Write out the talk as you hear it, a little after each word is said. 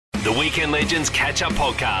The Weekend Legends Catch-Up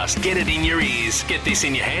Podcast. Get it in your ears. Get this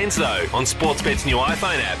in your hands, though, on Sportsbet's new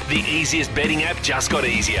iPhone app. The easiest betting app just got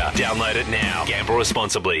easier. Download it now. Gamble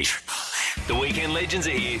responsibly. The Weekend Legends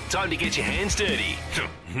are here. Time to get your hands dirty.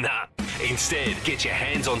 Nah. Instead, get your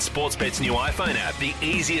hands on Sportsbet's new iPhone app. The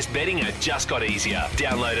easiest betting app just got easier.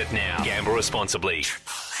 Download it now. Gamble responsibly.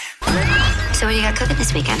 So what do you got cooking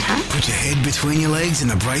this weekend, huh? Put your head between your legs in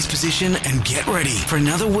the brace position and get ready for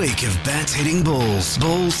another week of bats hitting balls.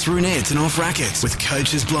 Balls through nets and off rackets, with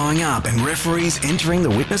coaches blowing up and referees entering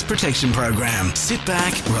the witness protection program. Sit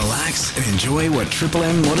back, relax and enjoy what Triple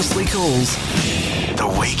M modestly calls the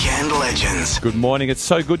Weekend Legends. Good morning. It's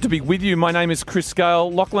so good to be with you. My name is Chris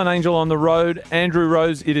Scale. Lachlan Angel on the road. Andrew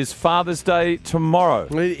Rose. It is Father's Day tomorrow.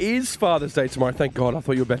 It is Father's Day tomorrow. Thank God. I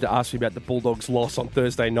thought you were about to ask me about the Bulldogs' loss on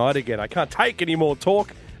Thursday night again. I can't take any more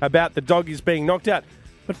talk about the Doggies being knocked out.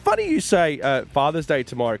 But funny you say Father's Day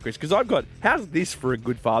tomorrow, Chris, because how's this for a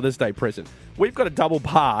good Father's Day present? We've got a double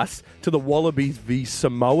pass to the Wallabies v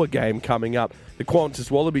Samoa game coming up. The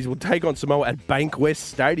Qantas Wallabies will take on Samoa at Bankwest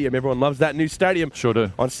Stadium. Everyone loves that new stadium. Sure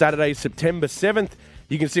do. On Saturday, September 7th.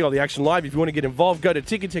 You can see all the action live. If you want to get involved, go to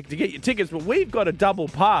Ticketek to get your tickets. But we've got a double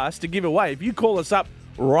pass to give away. If you call us up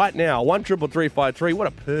right now, 133353. What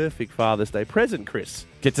a perfect Father's Day present, Chris.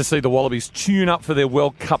 Get to see the Wallabies tune up for their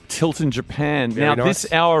World Cup tilt in Japan. Very nice.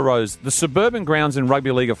 This hour, Rose, the suburban grounds in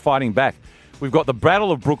rugby league are fighting back. We've got the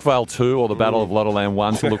Battle of Brookvale 2 or the Battle of Lotterland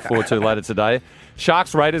 1 to look forward to later today.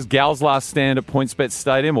 Sharks Raiders, Gal's last stand at PointsBet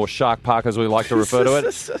Stadium, or Shark Park as we like to refer to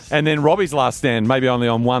it. And then Robbie's last stand, maybe only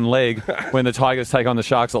on one leg, when the Tigers take on the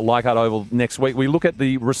Sharks at Leichhardt Oval next week. We look at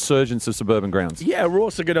the resurgence of suburban grounds. Yeah, we're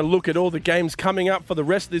also going to look at all the games coming up for the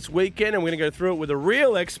rest of this weekend, and we're going to go through it with a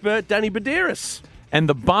real expert, Danny Badiris. And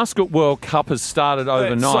the Basket World Cup has started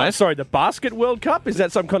overnight. Sorry, the Basket World Cup? Is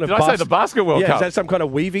that some kind of... Did I say the Basket World Cup? Is that some kind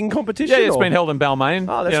of weaving competition? Yeah, it's been held in Balmain.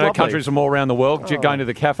 Oh, that's lovely. Countries from all around the world going to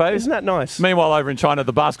the cafes. Isn't that nice? Meanwhile, over in China,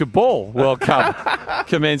 the Basketball World Cup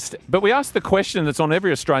commenced. But we asked the question that's on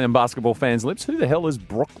every Australian basketball fan's lips, who the hell is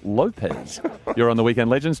Brook Lopez? You're on the Weekend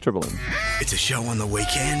Legends, Triple M. It's a show on the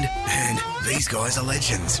weekend, and these guys are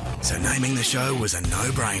legends. So naming the show was a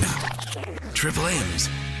no-brainer. Triple M's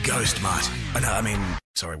Ghost Mutt.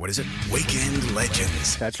 What is it? Weekend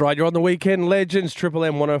Legends. That's right, you're on the Weekend Legends, Triple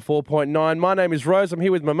M 104.9. My name is Rose. I'm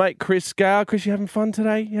here with my mate, Chris Scale. Chris, you having fun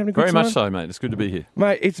today? You having a good Very time? much so, mate. It's good to be here.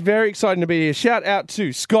 Mate, it's very exciting to be here. Shout out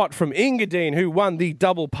to Scott from Engadine, who won the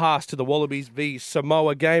double pass to the Wallabies v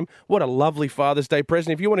Samoa game. What a lovely Father's Day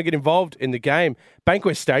present. If you want to get involved in the game,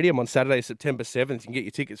 Bankwest Stadium on Saturday, September 7th. You can get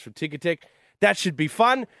your tickets from Ticketek. That should be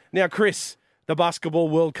fun. Now, Chris, the Basketball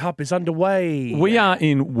World Cup is underway. We are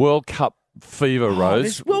in World Cup fever, Rose.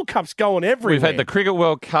 This World Cup's going everywhere. We've had the Cricket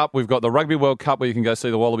World Cup. We've got the Rugby World Cup where you can go see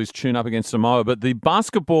the Wallabies tune up against Samoa. But the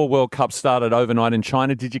Basketball World Cup started overnight in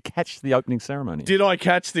China. Did you catch the opening ceremony? Did I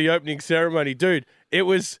catch the opening ceremony? Dude, it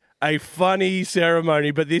was a funny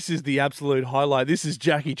ceremony, but this is the absolute highlight. This is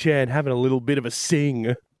Jackie Chan having a little bit of a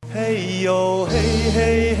sing. Hey yo, hey,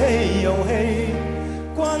 hey, hey yo, hey.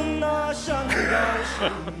 关那山高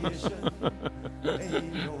水深，嘿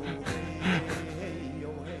呦嘿呦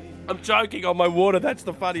嘿。 I'm joking on my water. That's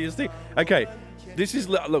the funniest thing. Okay, this is...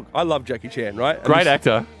 Look, I love Jackie Chan, right? Great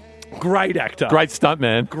actor. Great actor. Great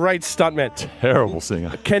stuntman. Great stuntman. Terrible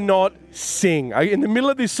singer. Cannot sing. In the middle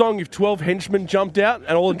of this song, if 12 henchmen jumped out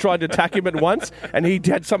and all tried to attack him at once, and he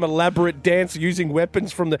had some elaborate dance using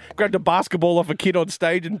weapons grabbed a basketball off a kid on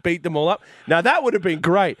stage and beat them all up. Now, that would have been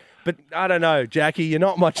great. But I don't know, Jackie, you're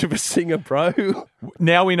not much of a singer, bro.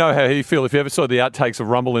 Now we know how he feels. If you ever saw the outtakes of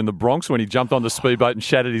Rumble in the Bronx when he jumped on the speedboat and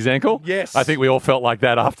shattered his ankle, yes, I think we all felt like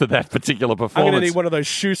that after that particular performance. I'm going to need one of those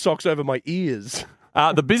shoe socks over my ears.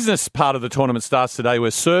 The business part of the tournament starts today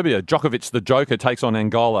where Serbia, Djokovic the Joker, takes on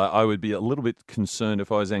Angola. I would be a little bit concerned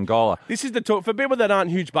if I was Angola. This is the talk. For people that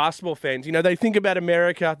aren't huge basketball fans, they think about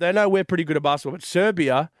America. They know we're pretty good at basketball. But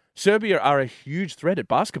Serbia are a huge threat at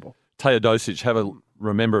basketball. Teodosic, have a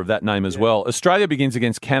remember of that name as well. Australia begins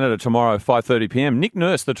against Canada tomorrow, 5:30 p.m. Nick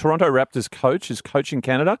Nurse, the Toronto Raptors coach, is coaching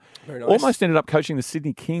Canada. Very nice. Almost ended up coaching the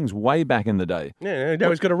Sydney Kings way back in the day. Yeah, now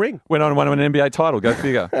he's got a ring. Went on and won an NBA title. Go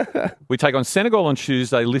figure. We take on Senegal on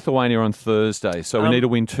Tuesday, Lithuania on Thursday. So we need to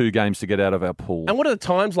win 2 games to get out of our pool. And what are the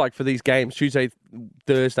times like for these games? Tuesday,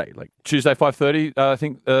 Thursday? Tuesday, 5:30. I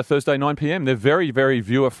think Thursday, 9 p.m. They're very, very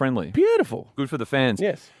viewer-friendly. Beautiful. Good for the fans.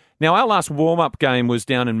 Yes. Now, our last warm-up game was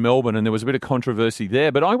down in Melbourne, and there was a bit of controversy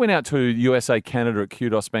there. But I went out to USA-Canada at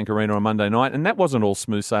Kudos Bank Arena on Monday night, and that wasn't all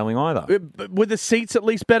smooth sailing either. Were the seats at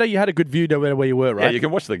least better? You had a good view no matter where you were, right? Yeah, you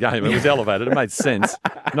can watch the game. It was elevated. It made sense.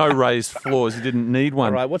 No raised floors. You didn't need one.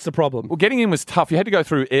 All right, what's the problem? Well, getting in was tough. You had to go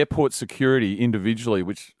through airport security individually,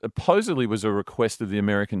 which supposedly was a request of the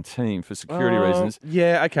American team for security reasons.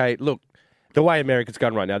 Yeah, okay. Look, the way America's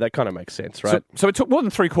gone right now, that kind of makes sense, right? So it took more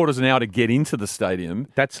than 3/4 an hour to get into the stadium.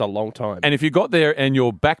 That's a long time. And if you got there and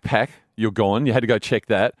your backpack, you're gone, you had to go check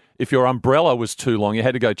that. If your umbrella was too long, you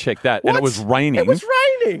had to go check that. What? And it was raining. It was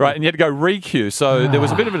raining. Right, and you had to go re-queue. So there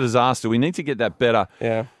was a bit of a disaster. We need to get that better.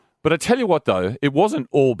 Yeah. But I tell you what, though, it wasn't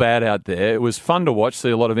all bad out there. It was fun to watch, see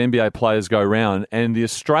a lot of NBA players go round, and the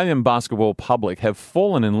Australian basketball public have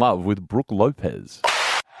fallen in love with Brook Lopez.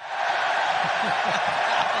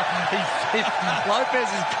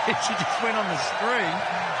 Lopez's pitch, he just went on the screen,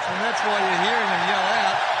 and that's why you're hearing him yell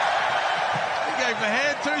out. He gave him a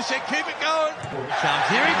hand, 2 sec, keep it going.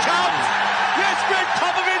 Here he comes! Yes, Greg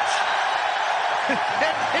Popovich!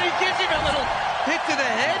 And he gives him a little hit to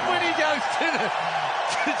the head when he goes to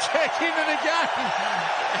check into the game.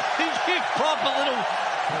 He gives Pop a little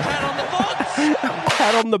pat on the bonds.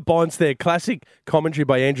 Pat on the bonds there. Classic commentary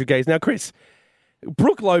by Andrew Gaze. Now, Chris,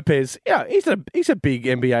 Brook Lopez, yeah, he's a big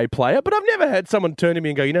NBA player, but I've never had someone turn to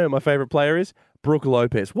me and go, you know who my favourite player is? Brook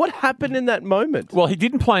Lopez. What happened in that moment? Well, he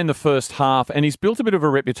didn't play in the first half, and he's built a bit of a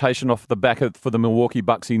reputation off the back of for the Milwaukee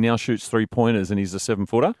Bucks. He now shoots 3-pointers, and he's a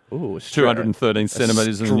 7-footer. Ooh, 213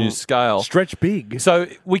 centimetres in the new scale. Stretch big. So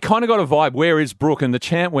we kind of got a vibe. Where is Brook? And the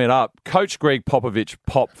chant went up. Coach Greg Popovich,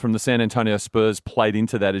 Pop from the San Antonio Spurs, played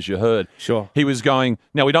into that, as you heard. Sure. He was going,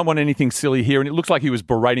 now we don't want anything silly here, and it looks like he was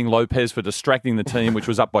berating Lopez for distracting the team, which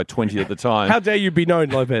was up by 20 at the time. How dare you be known,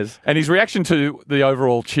 Lopez? And his reaction to the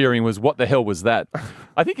overall cheering was, what the hell was that?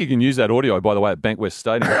 I think you can use that audio, by the way, at Bankwest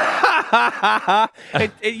Stadium.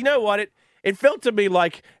 You know what? It felt to me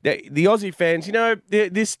like the Aussie fans, you know,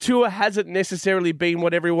 this tour hasn't necessarily been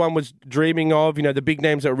what everyone was dreaming of, you know, the big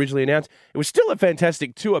names that were originally announced. It was still a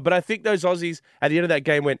fantastic tour, but I think those Aussies at the end of that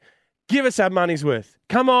game went, give us our money's worth.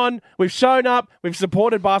 Come on, we've shown up, we've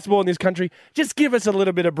supported basketball in this country. Just give us a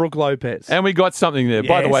little bit of Brook Lopez. And we got something there.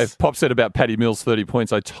 By the way, Yes. Pop said about Paddy Mills' 30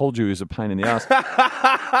 points. I told you he was a pain in the ass.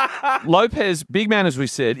 Lopez, big man, as we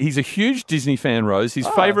said, he's a huge Disney fan, Rose. His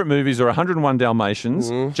favourite movies are 101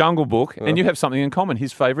 Dalmatians, Jungle Book, and you have something in common.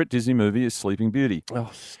 His favourite Disney movie is Sleeping Beauty. Oh,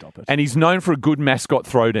 stop it. And he's known for a good mascot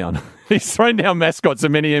throwdown. He's thrown down mascots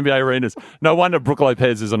in many NBA arenas. No wonder Brook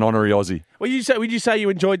Lopez is an honorary Aussie. Would you say you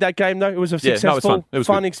enjoyed that game, though? It was a Yeah, no, it was successful, fun. It was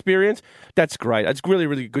good. experience. That's great. That's really,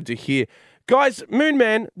 really good to hear. Guys,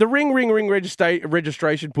 Moonman, the ring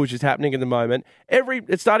registration push is happening at the moment.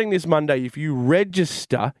 It's starting this Monday. If you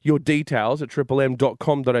register your details at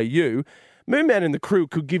triplem.com.au, Moonman and the crew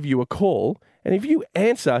could give you a call. And if you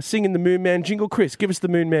answer singing the Moonman jingle, Chris, give us the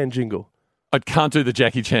Moonman jingle. I can't do the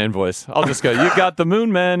Jackie Chan voice. I'll just go, you got the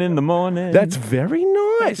Moon Man in the morning. That's very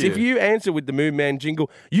nice. you. If you answer with the Moonman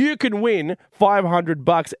jingle, you can win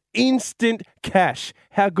 $500 instant cash.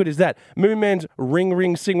 How good is that? Moonman's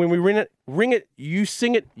ring sing. When we ring it, you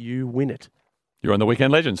sing it, you win it. You're on the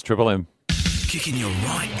Weekend Legends, Triple M. Kicking you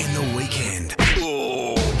right in the weekend.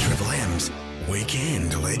 Triple M's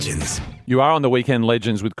Weekend Legends. You are on the Weekend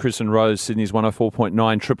Legends with Chris and Rose, Sydney's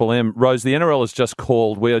 104.9 Triple M. Rose, the NRL has just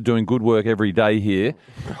called. We are doing good work every day here.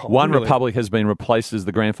 One really? Republic has been replaced as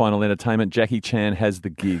the grand final entertainment. Jackie Chan has the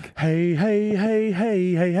gig. Hey, hey, hey,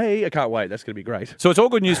 hey, hey, hey. I can't wait. That's going to be great. So it's all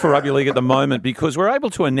good news for rugby league at the moment because we're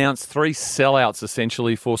able to announce 3 sellouts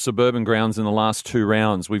essentially for suburban grounds in the last 2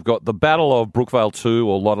 rounds. We've got the Battle of Brookvale 2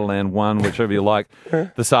 or Lotterland 1, whichever you like,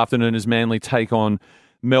 this afternoon as Manly take on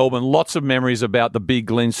Melbourne. Lots of memories about the big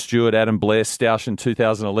Glenn Stewart, Adam Blair stoush in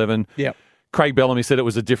 2011. Yep. Craig Bellamy said it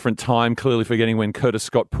was a different time, clearly forgetting when Curtis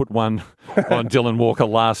Scott put one on Dylan Walker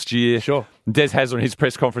last year. Sure. Des Hasler in his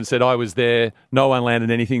press conference said, I was there, no one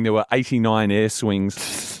landed anything, there were 89 air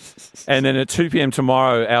swings. And then at 2 p.m.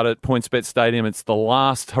 tomorrow out at PointsBet Stadium, it's the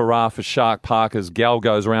last hurrah for Shark Park as Gal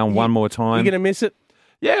goes around one more time. You're going to miss it?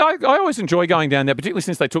 Yeah, I always enjoy going down there, particularly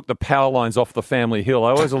since they took the power lines off the family hill.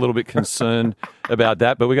 I was a little bit concerned about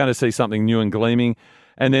that, but we're going to see something new and gleaming.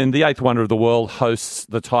 And then the 8th wonder of the world hosts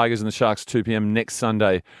the Tigers and the Sharks 2 p.m. next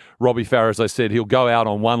Sunday. Robbie Farah, as I said, he'll go out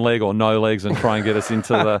on one leg or no legs and try and get us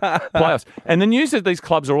into the playoffs. And the news is these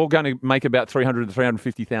clubs are all going to make about $300,000 to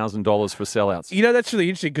 $350,000 for sellouts. You know, that's really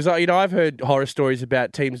interesting because, I've heard horror stories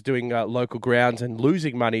about teams doing local grounds and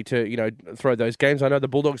losing money to, throw those games. I know the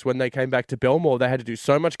Bulldogs, when they came back to Belmore, they had to do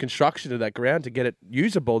so much construction to that ground to get it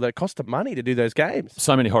usable that it cost them money to do those games.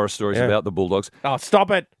 So many horror stories about the Bulldogs. Oh,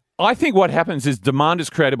 stop it. I think what happens is demand is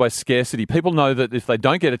created by scarcity. People know that if they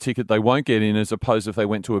don't get a ticket, they won't get in, as opposed to if they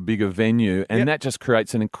went to a bigger venue. And that just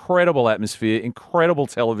creates an incredible atmosphere, incredible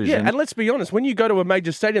television. Yeah, and let's be honest, when you go to a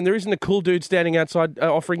major stadium, there isn't a cool dude standing outside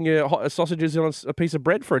offering you sausages on a piece of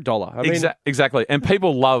bread for $1. I mean, exactly. And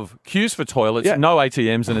people love queues for toilets, no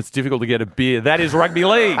ATMs, and it's difficult to get a beer. That is rugby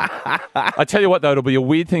league. I tell you what, though, it'll be a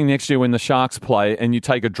weird thing next year when the Sharks play and you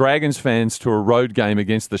take a Dragons fans to a road game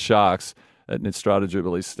against the Sharks at Netstrata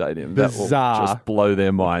Jubilee Stadium. Bizarre. That will just blow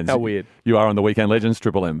their minds. How weird. You are on the Weekend Legends,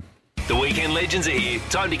 Triple M. The Weekend Legends are here.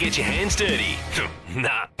 Time to get your hands dirty.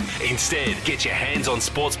 Nah. Instead, get your hands on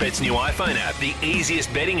Sportsbet's new iPhone app. The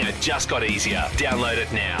easiest betting app just got easier. Download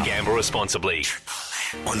it now. Gamble responsibly.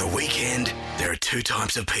 On the weekend, there are two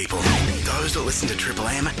types of people. Those that listen to Triple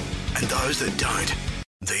M and those that don't.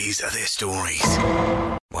 These are their stories.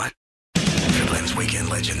 What? Triple M's Weekend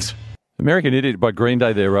Legends. American Idiot by Green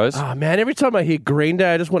Day there, Rose. Oh, man, every time I hear Green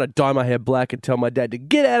Day, I just want to dye my hair black and tell my dad to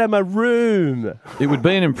get out of my room. It would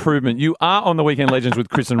be an improvement. You are on the Weekend Legends with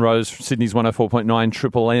Chris and Rose from Sydney's 104.9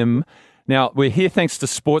 Triple M. Now, we're here thanks to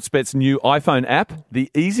Sportsbet's new iPhone app.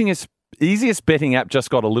 The easiest betting app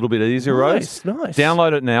just got a little bit easier, Rose. Nice.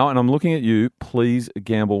 Download it now, and I'm looking at you. Please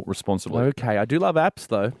gamble responsibly. Okay, I do love apps,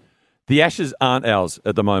 though. The Ashes aren't ours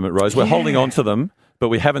at the moment, Rose. We're holding on to them, but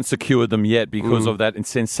we haven't secured them yet because of that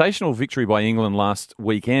sensational victory by England last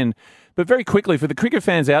weekend. But very quickly, for the cricket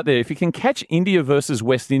fans out there, if you can catch India versus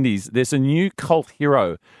West Indies, there's a new cult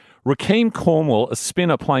hero. Rakeem Cornwall, a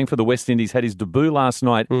spinner playing for the West Indies, had his debut last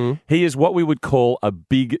night. He is what we would call a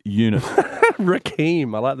big unit.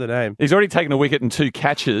 Rakeem, I like the name. He's already taken a wicket and 2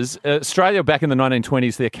 catches. Australia back in the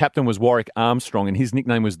 1920s, their captain was Warwick Armstrong, and his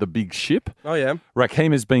nickname was the Big Ship. Oh, yeah.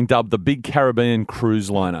 Rakeem has been dubbed the Big Caribbean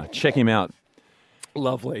Cruise Liner. Check him out.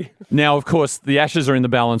 Lovely. Now, of course, the Ashes are in the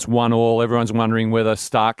balance 1-1. Everyone's wondering whether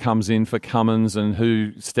Stark comes in for Cummins and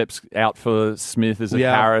who steps out for Smith. Is it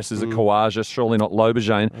Harris? Is it Khawaja? Surely not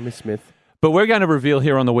Lobajane. I miss Smith. But we're going to reveal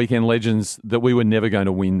here on the Weekend Legends that we were never going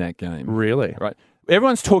to win that game. Really? Right.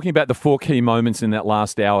 Everyone's talking about the 4 key moments in that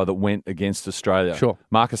last hour that went against Australia. Sure.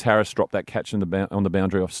 Marcus Harris dropped that catch on the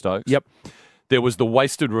boundary off Stokes. Yep. There was the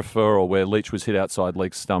wasted referral where Leach was hit outside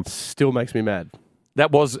Leake's stump. Still makes me mad.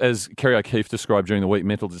 That was, as Kerry O'Keefe described during the week,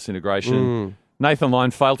 mental disintegration. Nathan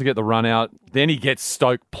Lyon failed to get the run out. Then he gets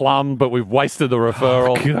Stoke plumb, but we've wasted the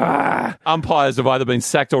referral. Umpires have either been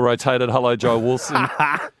sacked or rotated. Hello, Joe Wilson.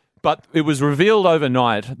 But it was revealed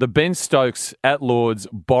overnight that Ben Stokes at Lords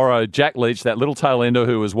borrowed Jack Leach, that little tail ender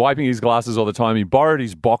who was wiping his glasses all the time. He borrowed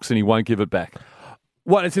his box and he won't give it back.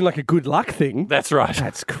 What, it's in like a good luck thing? That's right.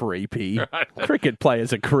 That's creepy. Cricket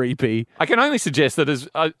players are creepy. I can only suggest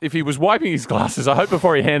that if he was wiping his glasses, I hope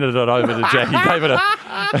before he handed it over to Jack, he gave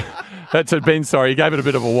it to Ben, he gave it a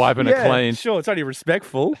bit of a wipe and a clean. Sure, it's only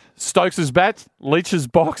respectful. Stokes' bat, Leach's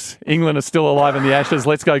box. England are still alive in the Ashes.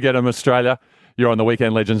 Let's go get them, Australia. You're on the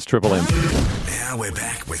Weekend Legends, Triple M. Now we're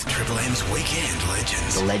back with Triple M's Weekend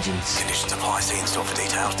Legends. The legends. Conditions apply. See in store for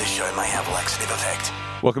details. This show may have a laxative effect.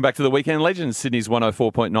 Welcome back to the Weekend Legends, Sydney's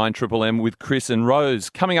 104.9 Triple M with Chris and Rose.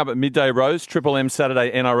 Coming up at midday, Rose, Triple M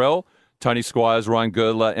Saturday NRL. Tony Squires, Ryan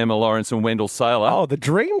Girdler, Emma Lawrence and Wendell Saylor. Oh, the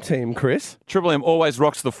dream team, Chris. Triple M always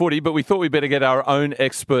rocks the footy, but we thought we'd better get our own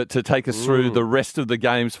expert to take us through the rest of the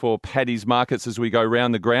games for Paddy's Markets as we go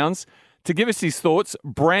round the grounds. To give us his thoughts,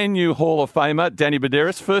 brand new Hall of Famer, Danny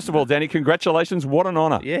Badaris. First of all, Danny, congratulations. What an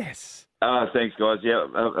honour. Yes. Thanks, guys. Yeah,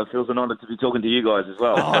 it feels an honour to be talking to you guys as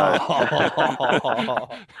well. It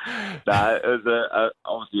was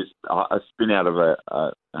obviously a spin out of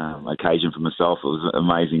a occasion for myself. It was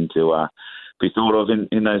amazing to be thought of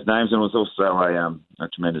in those names, and it was also a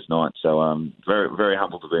tremendous night. So very, very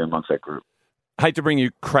humbled to be amongst that group. Hate to bring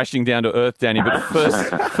you crashing down to earth, Danny, but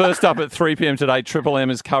first up at 3 p.m. today, Triple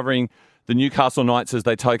M is covering the Newcastle Knights as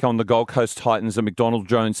they take on the Gold Coast Titans at McDonald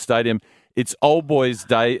Jones Stadium. It's Old Boys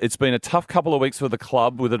Day. It's been a tough couple of weeks for the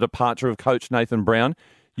club with the departure of coach Nathan Brown.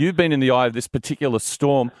 You've been in the eye of this particular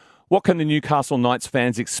storm. What can the Newcastle Knights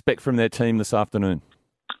fans expect from their team this afternoon?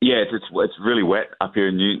 Yeah, it's really wet up here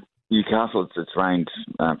in Newcastle. It's rained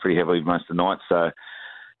pretty heavily most of the night. So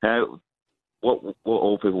what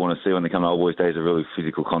all people want to see when they come to Old Boys Day is a really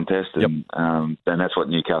physical contest, and that's what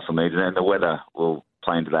Newcastle needs. And the weather will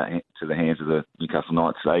play into the hands of the Newcastle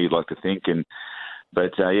Knights today, you'd like to think.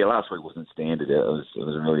 But last week wasn't standard. It was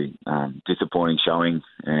a really disappointing showing,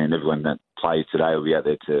 and everyone that plays today will be out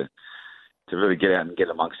there to really get out and get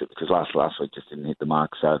amongst it, because last week just didn't hit the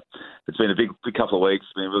mark. So it's been a big couple of weeks.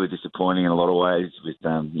 It's been really disappointing in a lot of ways. With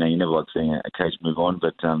you never like seeing a coach move on,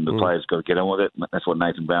 but the players got to get on with it. That's what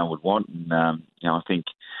Nathan Brown would want, and I think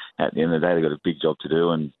at the end of the day they've got a big job to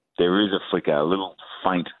do. And there is a flicker, a little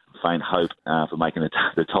faint faint hope for making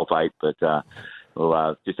the top 8, but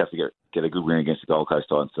we'll just have to get a good win against the Gold Coast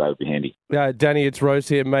Titans today would be handy. Danny, it's Rose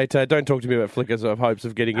here, mate. Don't talk to me about flickers of hopes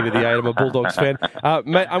of getting into the 8. I'm a Bulldogs fan.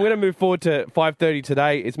 Mate, I'm going to move forward to 5:30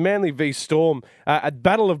 today. It's Manly v Storm at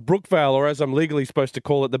Battle of Brookvale, or as I'm legally supposed to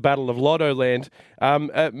call it, the Battle of Lotto Land.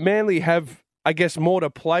 Manly have, I guess, more to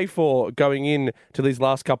play for going in to these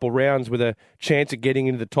last couple rounds with a chance at getting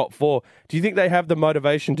into the top 4. Do you think they have the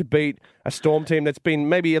motivation to beat a Storm team that's been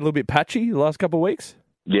maybe a little bit patchy the last couple of weeks?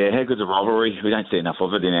 Yeah, how good's a rivalry? We don't see enough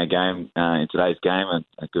of it in our game, in today's game.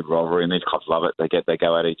 A good rivalry, and these clubs love it. They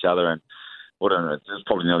go at each other, and there's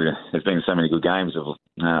probably there's been so many good games of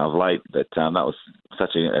late, but that was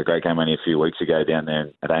such a great game only a few weeks ago down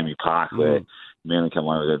there at Amy Park, where Manly come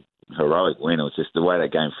away with a heroic win. It was just the way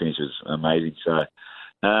that game finished was amazing. So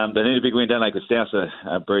they need a big win, don't they? Because South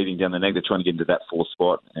are breathing down the neck. They're trying to get into that 4th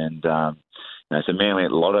spot, and so Manly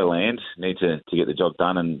at Lotto Land need to get the job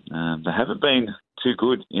done, and they haven't been too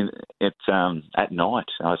good at night.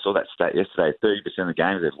 I saw that stat yesterday. 30% of the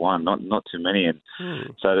games they've won, not too many. And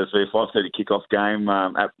so there's a 5:30 kickoff game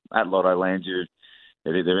at Lotto Land.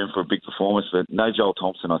 They're in for a big performance, but no Joel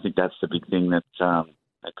Thompson. I think that's the big thing that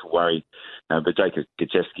could worry. But Jacob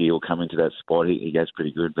Gajewski will come into that spot. He goes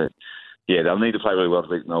pretty good, but yeah, they'll need to play really well to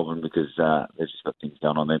beat Melbourne because they've just got things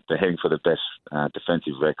going on. They're heading for the best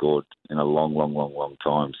defensive record in a long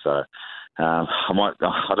time. So I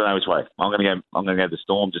don't know which way. I'm going to go the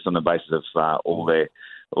Storm just on the basis of all their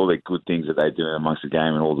good things that they do amongst the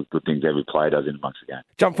game and all the good things every player does in amongst the game.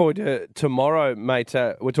 Jump forward to tomorrow, mate.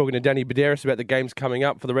 We're talking to Danny Baderis about the games coming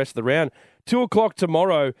up for the rest of the round. 2:00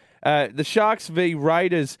 tomorrow, the Sharks v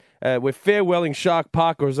Raiders. We're farewelling Shark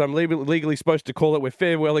Park, or as I'm legally supposed to call it, we're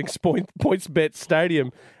farewelling PointsBet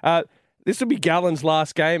Stadium. This will be Gallen's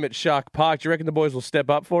last game at Shark Park. Do you reckon the boys will step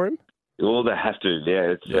up for him? Well, they have to.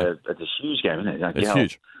 Yeah, it's a huge game, isn't it? It's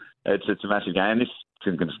huge. It's a massive game. This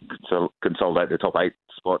can consolidate the top 8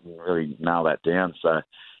 spot and really nail that down. So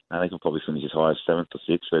they can probably finish as high as 7th or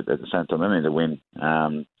 6th, but at the same time, they need to win.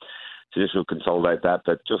 So this will consolidate that.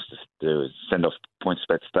 But just to send off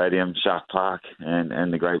PointsBet Stadium, Shark Park,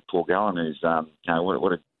 and the great Paul Gallen, who's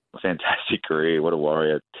what a fantastic career, what a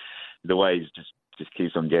warrior. The way he's just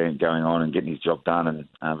keeps on going on and getting his job done, and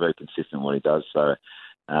very consistent in what he does. So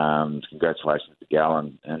congratulations to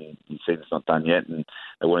Gallen, and you see it's not done yet, and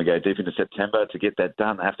they want to go deep into September to get that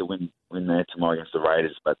done. They have to win there tomorrow against the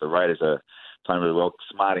Raiders, but the Raiders are playing really well,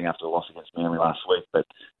 smarting after the loss against Manly last week, but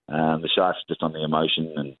the Sharks just on the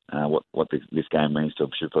emotion and what this game means to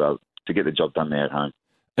get the job done there at home.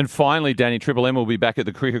 And finally, Danny, Triple M will be back at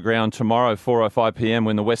the cricket ground tomorrow, 4:05 p.m.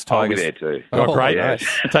 when the West Tigers... I'll be there too. Oh, great. Yes.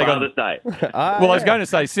 Take Father's Day. Well, I was going to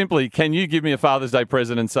say simply, can you give me a Father's Day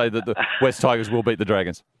present and say that the West Tigers will beat the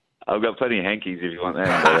Dragons? I've got plenty of hankies if you want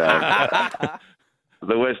that. But,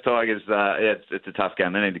 the West Tigers, it's a tough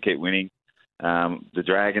game. They need to keep winning. The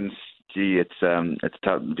Dragons, it's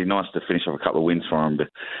tough. It'd be nice to finish off a couple of wins for them, but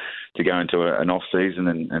to go into an off-season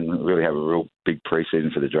and really have a real big pre-season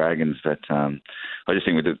for the Dragons. But I just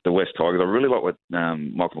think with the West Tigers, I really like what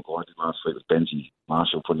Michael Maguire did last week with Benji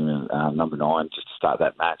Marshall, putting him in number 9 just to start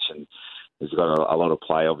that match. And he's got a lot of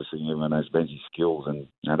play, obviously, everyone knows Benji's skills, and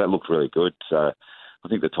that looked really good. So I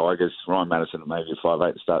think the Tigers, Ryan Madison, maybe a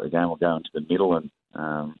 5-8 to start the game, will go into the middle, and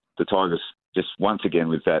the Tigers, just once again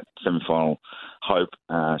with that semi-final hope,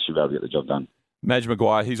 should be able to get the job done. Madge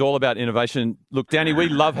Maguire, he's all about innovation. Look, Danny, we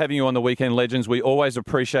love having you on the Weekend Legends. We always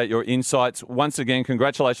appreciate your insights. Once again,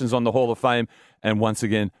 congratulations on the Hall of Fame. And once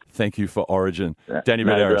again, thank you for Origin. Danny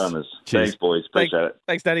Baderis. Cheers. Thanks, boys. Appreciate it.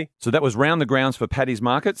 Thanks, Danny. So that was Round the Grounds for Paddy's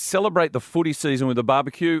Market. Celebrate the footy season with a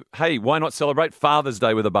barbecue. Hey, why not celebrate Father's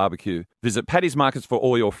Day with a barbecue? Visit Paddy's Markets for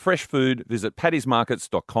all your fresh food. Visit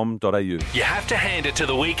paddysmarkets.com.au. You have to hand it to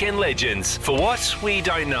the Weekend Legends. For what? We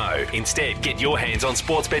don't know. Instead, get your hands on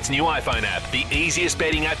Sportsbet's new iPhone app. The easiest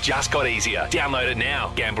betting app just got easier. Download it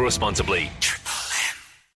now. Gamble responsibly.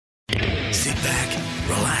 Sit back,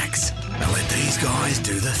 relax, and let these guys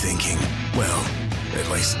do the thinking. Well, at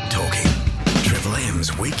least talking. Triple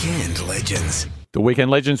M's Weekend Legends. The Weekend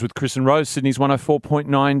Legends with Chris and Rose, Sydney's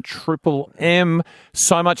 104.9 Triple M.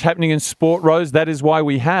 So much happening in sport, Rose. That is why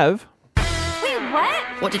we have... Wait,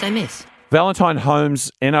 what? What did I miss? Valentine Holmes'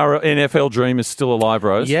 NFL dream is still alive,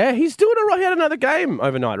 Rose. Yeah, he's doing all right. He had another game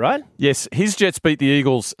overnight, right? Yes, his Jets beat the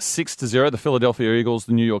Eagles 6-0, the Philadelphia Eagles,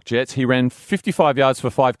 the New York Jets. He ran 55 yards for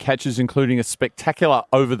 5 catches, including a spectacular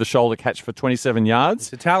over-the-shoulder catch for 27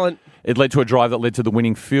 yards. It's a talent. It led to a drive that led to the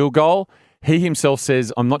winning field goal. He himself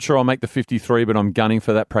says, I'm not sure I'll make the 53, but I'm gunning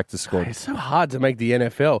for that practice squad. It's so hard to make the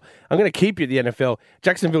NFL. I'm going to keep you at the NFL.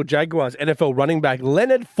 Jacksonville Jaguars NFL running back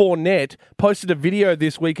Leonard Fournette posted a video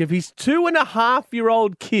this week of his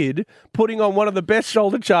 2.5-year-old kid putting on one of the best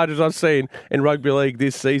shoulder charges I've seen in rugby league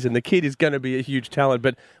this season. The kid is going to be a huge talent,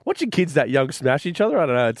 but watching kids that young smash each other, I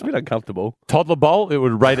don't know, it's a bit uncomfortable. Toddler Bowl, it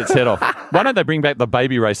would rate its head off. Why don't they bring back the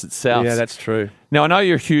baby race at Souths? Yeah, that's true. Now, I know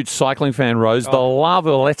you're a huge cycling fan, Rose. The La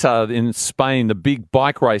Valletta in Spain, the big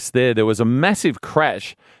bike race there was a massive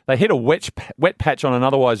crash. They hit a wet patch on an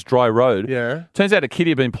otherwise dry road. Yeah. Turns out a kid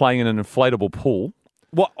had been playing in an inflatable pool.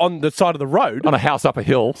 What, on the side of the road? On a house up a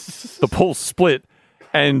hill. The pool split,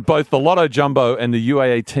 and both the Lotto Jumbo and the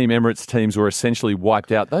UAE Team Emirates teams were essentially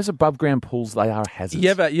wiped out. Those above-ground pools, they are hazards. You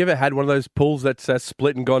ever had one of those pools that's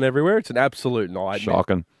split and gone everywhere? It's an absolute nightmare.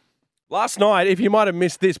 Shocking. Last night, if you might have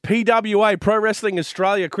missed this, PWA, Pro Wrestling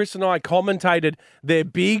Australia, Chris and I commentated their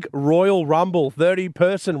big Royal Rumble,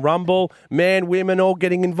 30-person Rumble, men, women all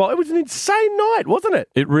getting involved. It was an insane night, wasn't it?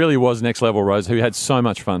 It really was next level, Rose, who had so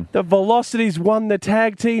much fun. The Velocities won the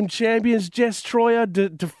tag team champions. Jess Troyer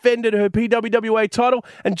defended her PWA title,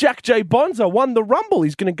 and Jack J. Bonza won the Rumble.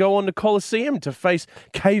 He's going to go on to Coliseum to face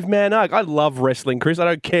Caveman Ugg. I love wrestling, Chris. I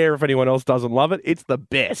don't care if anyone else doesn't love it. It's the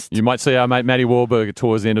best. You might see our mate Matty Wahlberg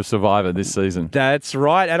towards the end of Survivor this season. That's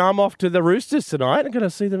right, and I'm off to the Roosters tonight. I'm going to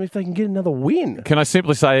see them if they can get another win. Can I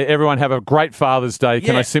simply say, everyone have a great Father's Day.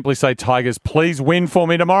 Can I simply say, Tigers, please win for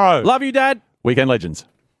me tomorrow. Love you, Dad. Weekend Legends.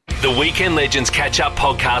 The Weekend Legends catch-up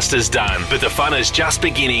podcast is done, but the fun is just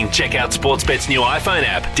beginning. Check out Sportsbet's new iPhone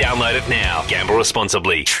app. Download it now. Gamble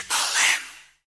responsibly.